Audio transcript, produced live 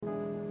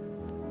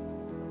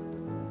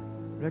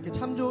이렇게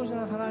참 좋으신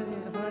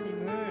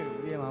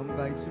하나님을 우리의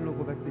마음과 입술로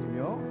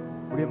고백드리며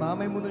우리의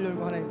마음의 문을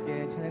열고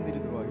하나님께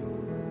찬양드리도록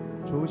하겠습니다.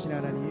 좋으신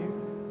하나님,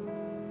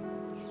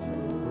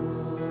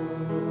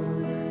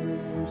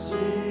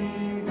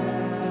 좋으신 하나님,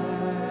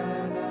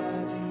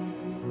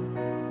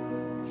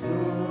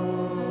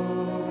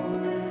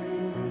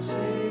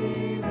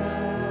 좋으신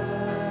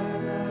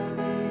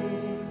하나님,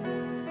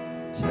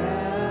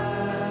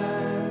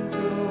 참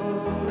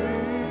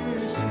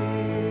좋으신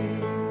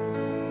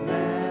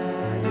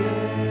나의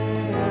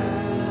하나님.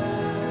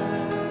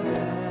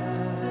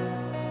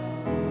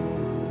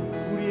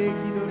 우리의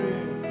기도를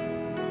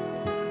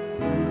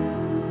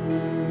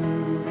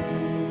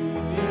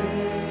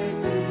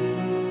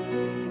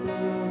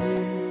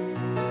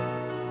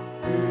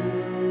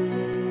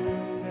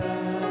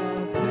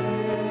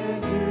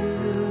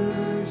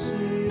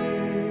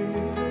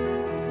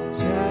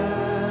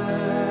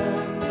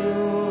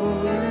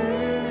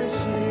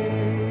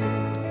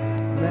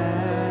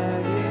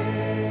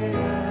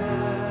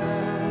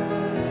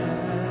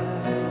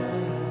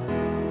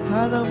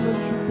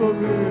한없는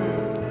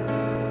축복을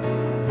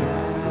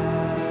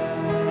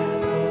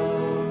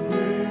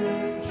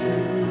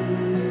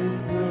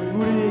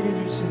우리에게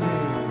주시네.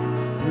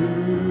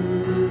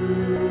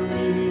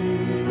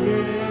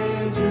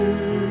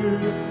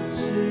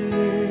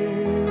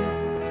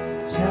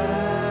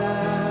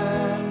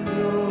 참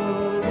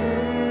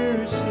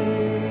좋으신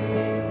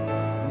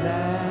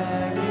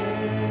나의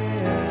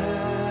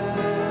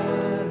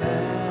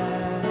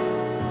하나님.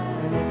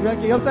 우리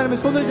함께 옆 사람의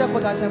손을 잡고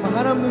다시 한번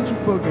한없는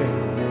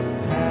축복을,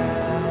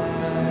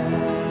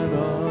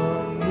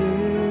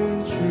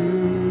 한없는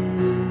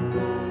축복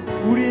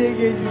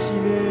우리에게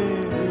주시네.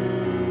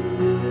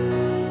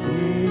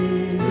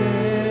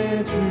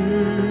 우리에게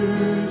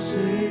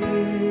주시니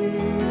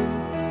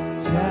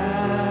참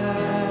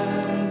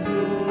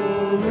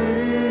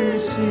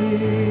좋으신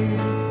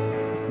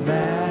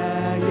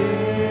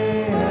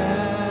나의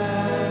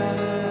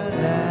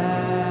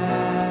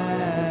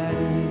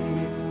하나님.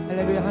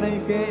 할렐루야.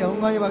 하나님께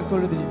영광의 박수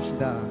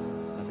올려드립시다.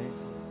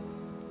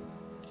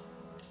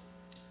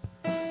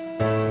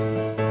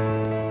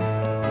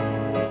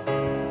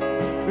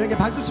 우리에게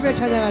박수치며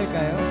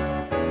찬양할까요?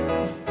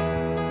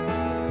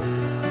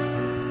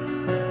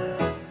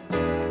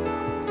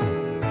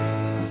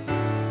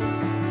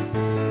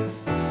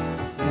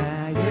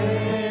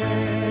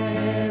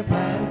 나의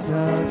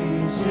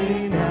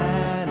반석이신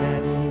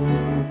하나님,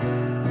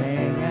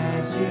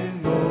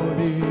 행하신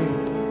모든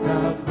것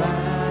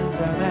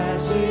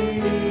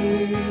완전하시니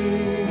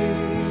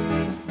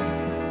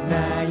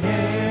나의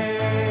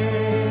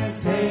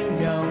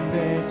생명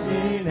되신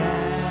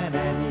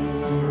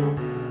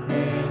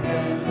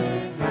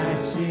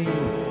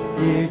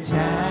일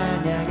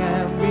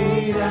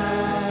찬양합니다.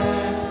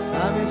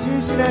 아멘.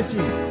 신실하신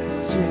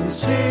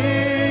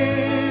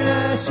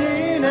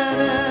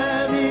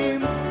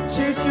하나님,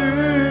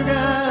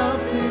 실수가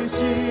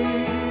없으신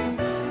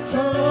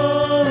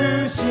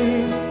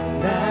좋으신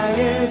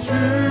나의 주,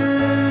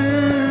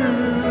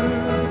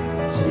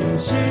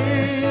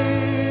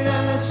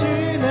 신실하신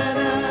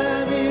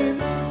하나님,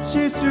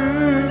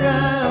 실수가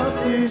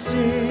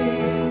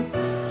없으신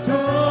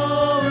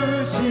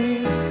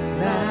좋으신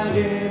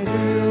나의 주.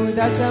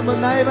 다시 한번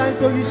나의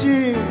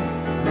반석이신,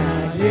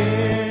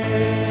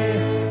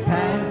 나의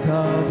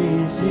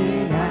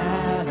반석이신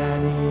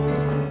하나님,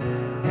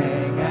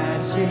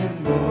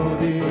 행하신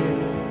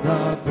모든 것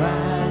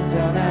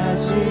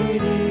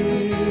완전하시니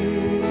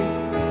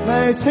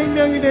나의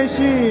생명이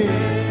되신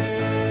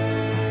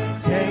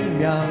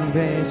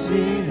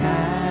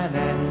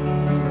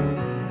하나님,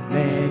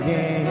 내게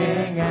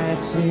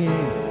행하신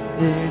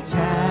일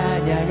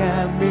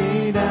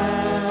찬양합니다.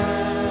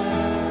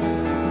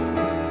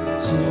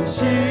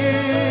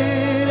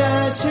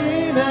 신실하신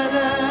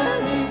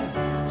하나님,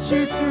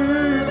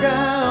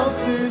 실수가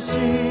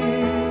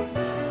없으신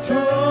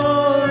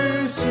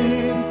좋으신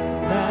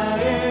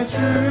나의 주,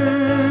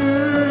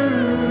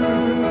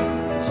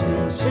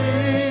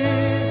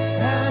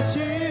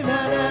 신실하신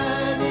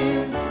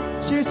하나님,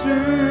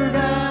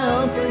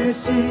 실수가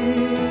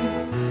없으신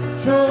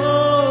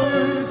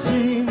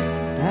좋으신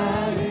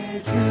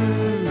나의 주.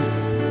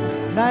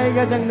 나의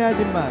가장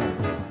낮은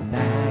마음,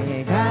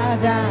 나의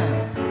가장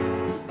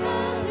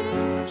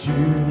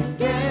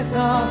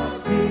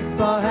주님께서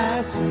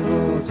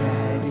기뻐하시고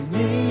작은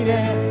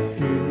일에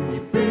큰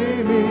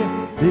기쁨을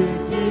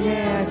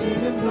느끼게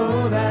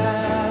하시는도다.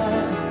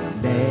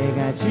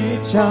 내가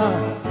지쳐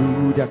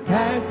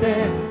무력할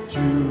때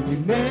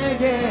주님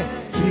내게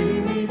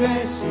힘이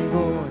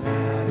되시고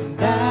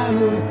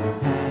아름다운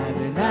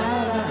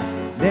하늘나라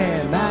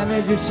내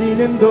맘에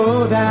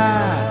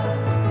주시는도다.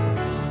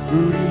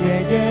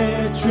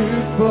 우리에게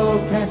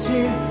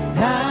축복하신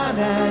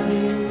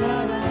하나님,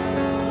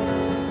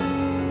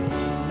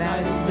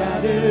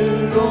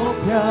 나를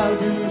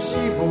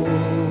높여주시고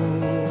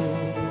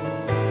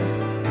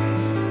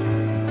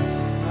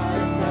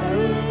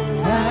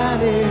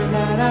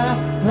하늘나라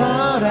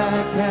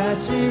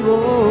허락하시고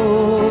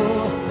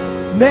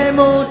내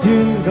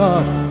모든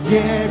것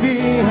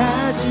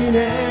예비하시네.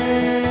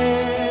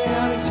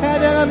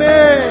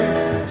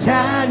 찬양함에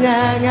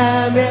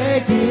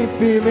찬양함의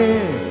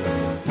기쁨을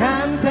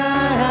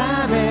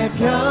감사함의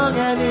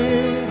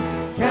평안을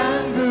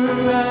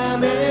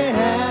간구함의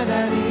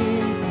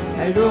하나님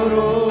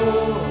알도록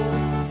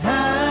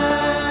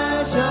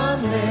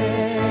하셨네.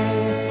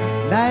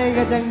 나의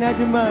가장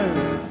낮은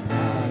마음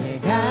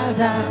나의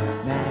가장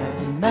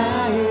낮은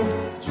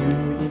마음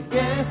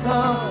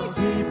주님께서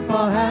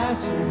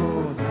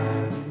기뻐하시고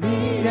나는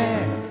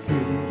미래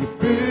큰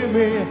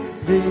기쁨을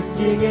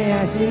느끼게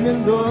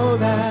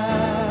하시는도다.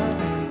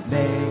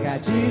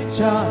 내가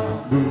지쳐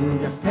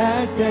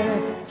무력할 때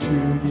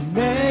주님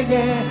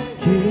내게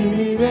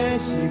힘이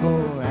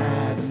되시고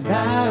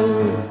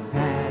아름다운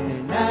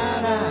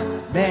하늘나라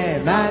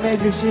내 맘에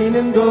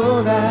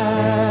주시는도다.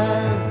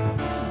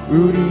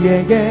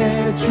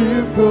 우리에게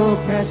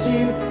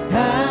축복하신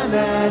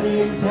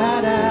하나님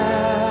사랑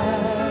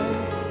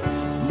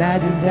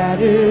낮은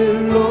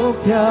자를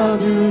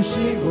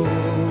높여주시고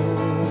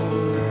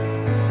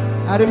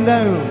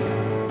아름다운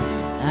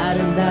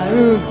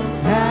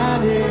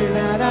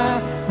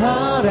하늘나라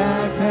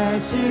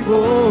허락하시고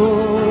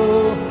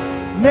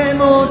내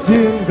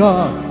모든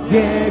것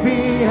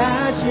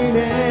예비하시네.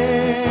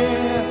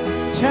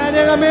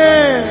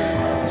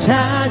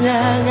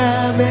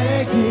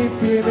 찬양함의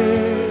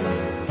기쁨을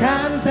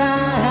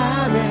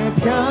감사함의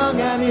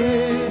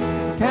평안을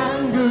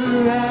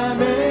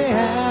간구함의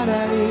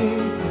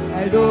하나님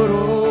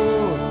알도록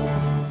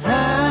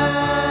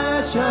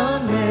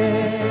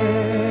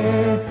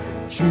하셨네.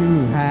 주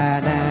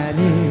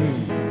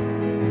하나님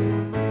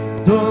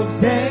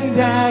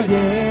독생자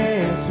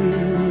예수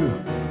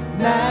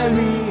날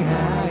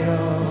위하여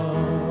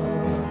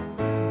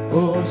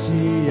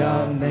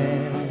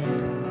오시었네.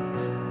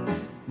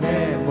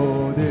 내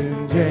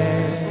모든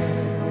죄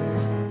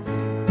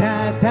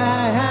다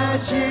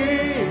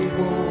사하시고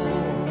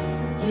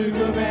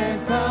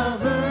죽음에서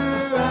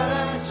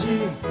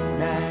부활하신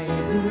나의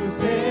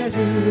구세주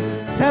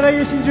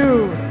살아계신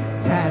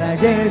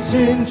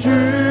주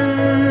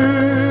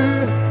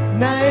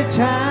나의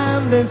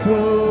참된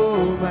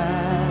소망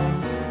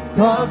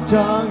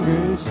걱정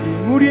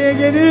의심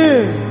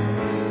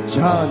우리에게는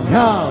전혀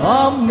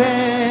없네.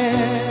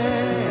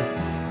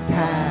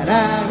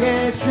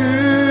 사랑의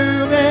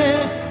주내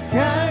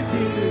갈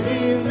길을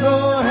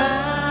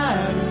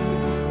인도하니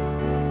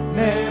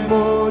내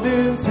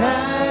모든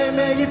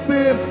삶의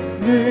기쁨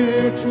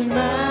늘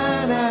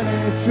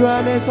충만하네. 주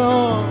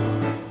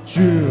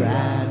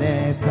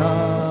안에서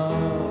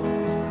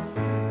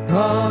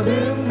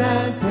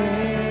거듭난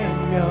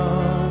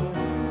생명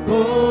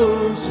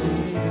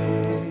보시는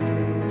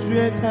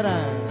주의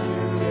사랑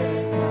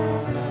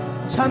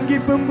참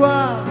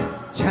기쁨과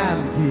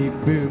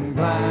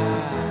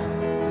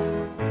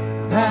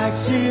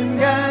확신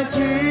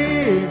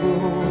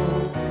가지고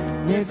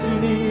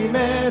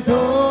예수님의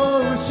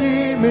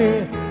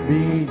도우심을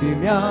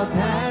믿으며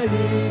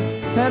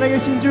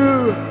살아계신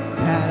주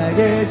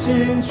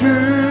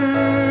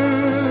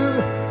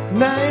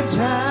나의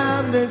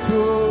참된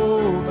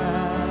소망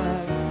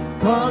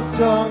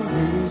걱정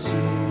의심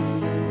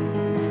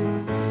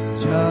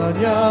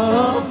전혀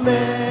없네.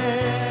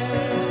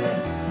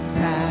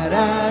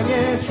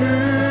 사랑의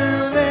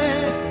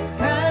주내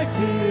갈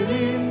길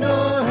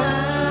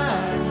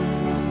인도하니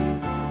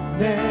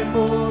내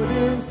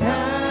모든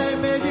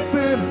삶의 기쁨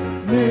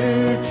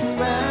늘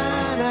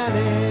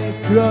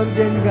충만하네. 그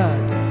언젠가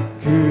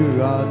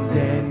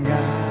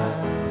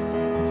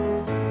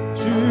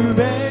주 뵐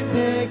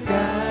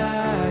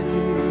때까지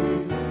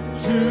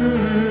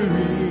주를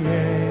위해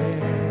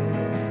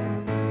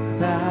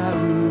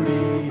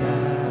싸우리라.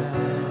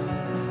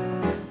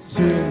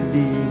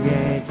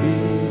 승리의 길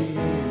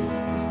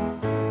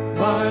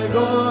멀고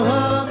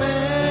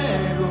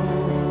험해도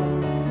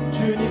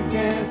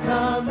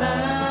주님께서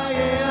나의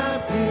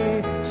앞길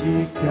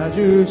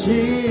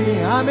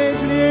지켜주시리. 아멘.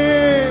 주님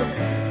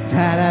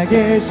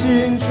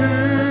살아계신 주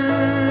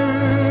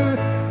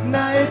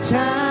나의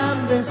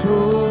참된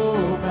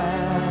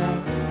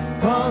소망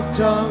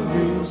걱정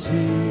의심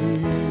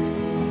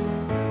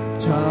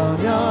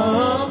전혀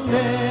없네.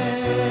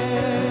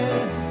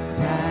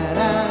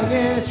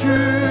 사랑의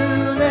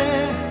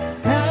주내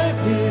갈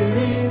길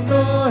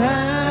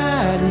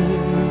인도하니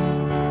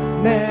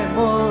내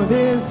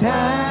모든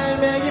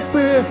삶의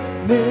기쁨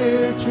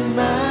늘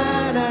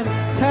충만한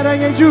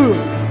사랑의 주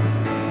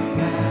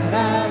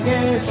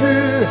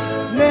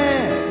내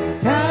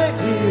갈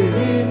길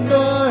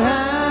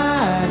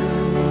인도하니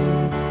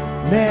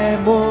내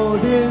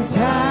모든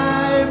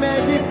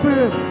삶의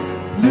기쁨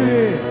늘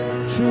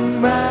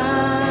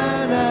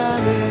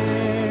충만하네.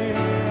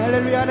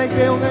 할렐루야.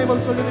 하나님께 영광의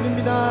박수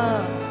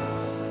올려드립니다.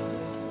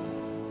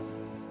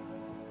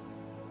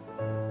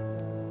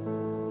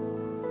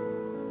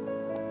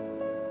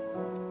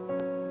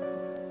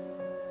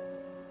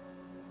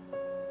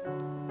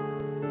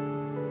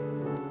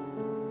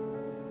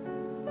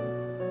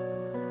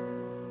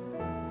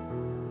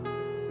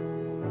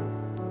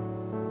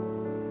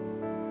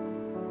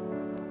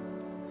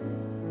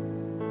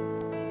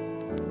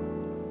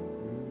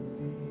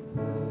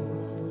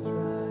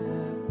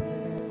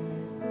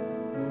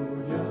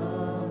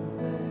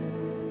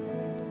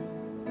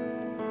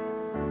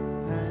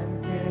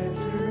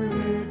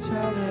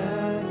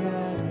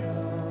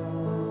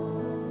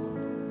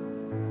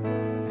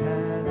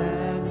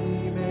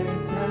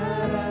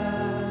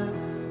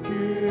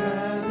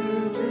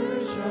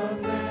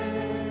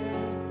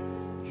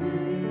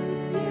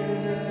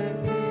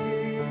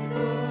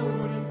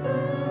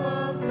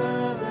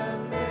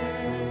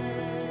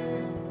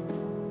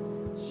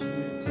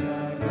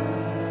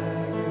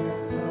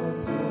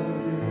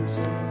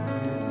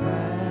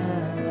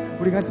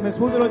 우리 가슴에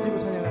손을 얹고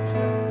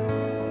찬양합시다.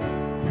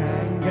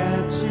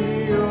 강같이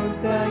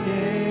온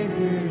땅에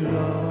흘러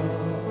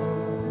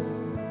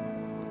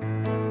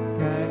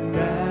각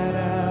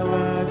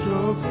나라와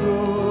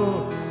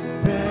족속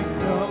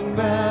백성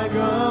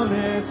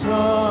박원에서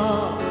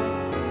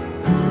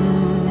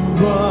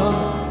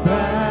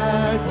구원받고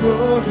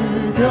주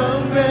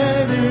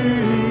경배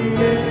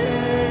드리네.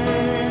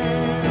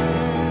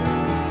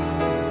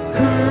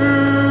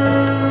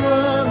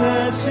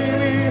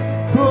 구원하심이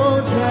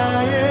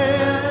보좌에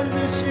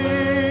앉으신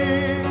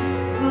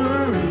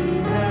우리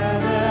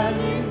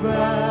하나님과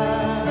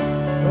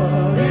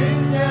어린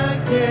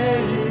양께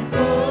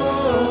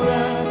있도다.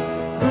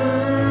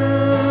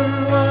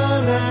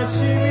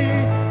 구원하심이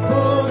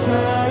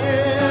보좌에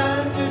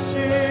앉으신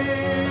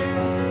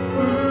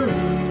우리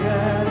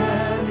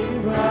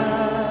하나님과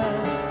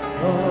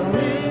어린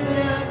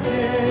양께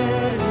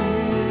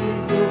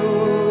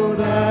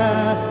있도다.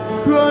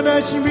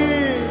 구원하심이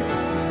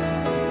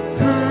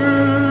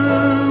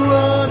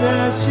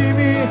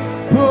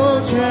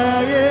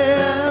보좌에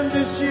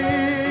앉으신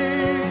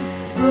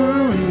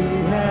우리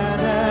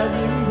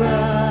하나님과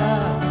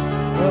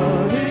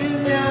어린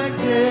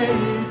양께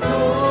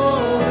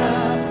있도다.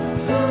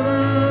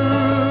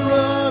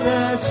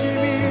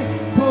 구원하심이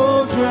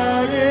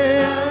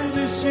보좌에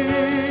앉으신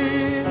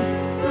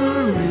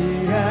우리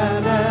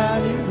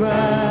하나님과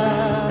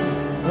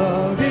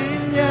어린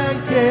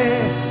양께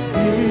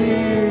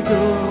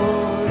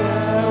있도다.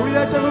 우리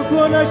다시 한번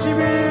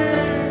구원하심이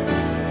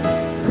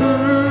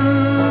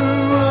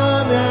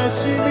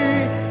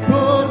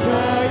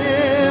보좌에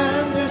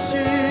앉으신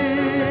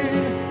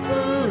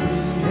우리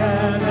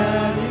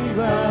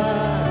하나님과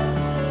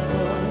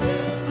어린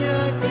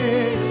양께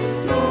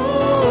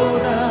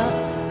있도다.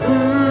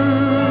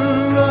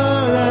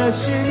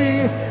 구원하심이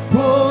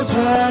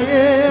보좌에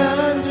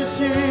앉으신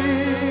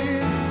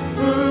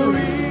우리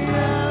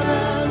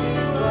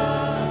하나님과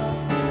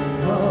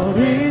어린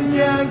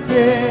양께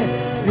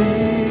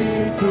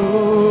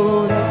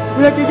있도다.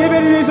 우리 함께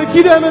예배를 위해서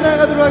기도하며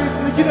나아가도록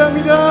하겠습니다.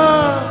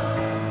 기도합니다.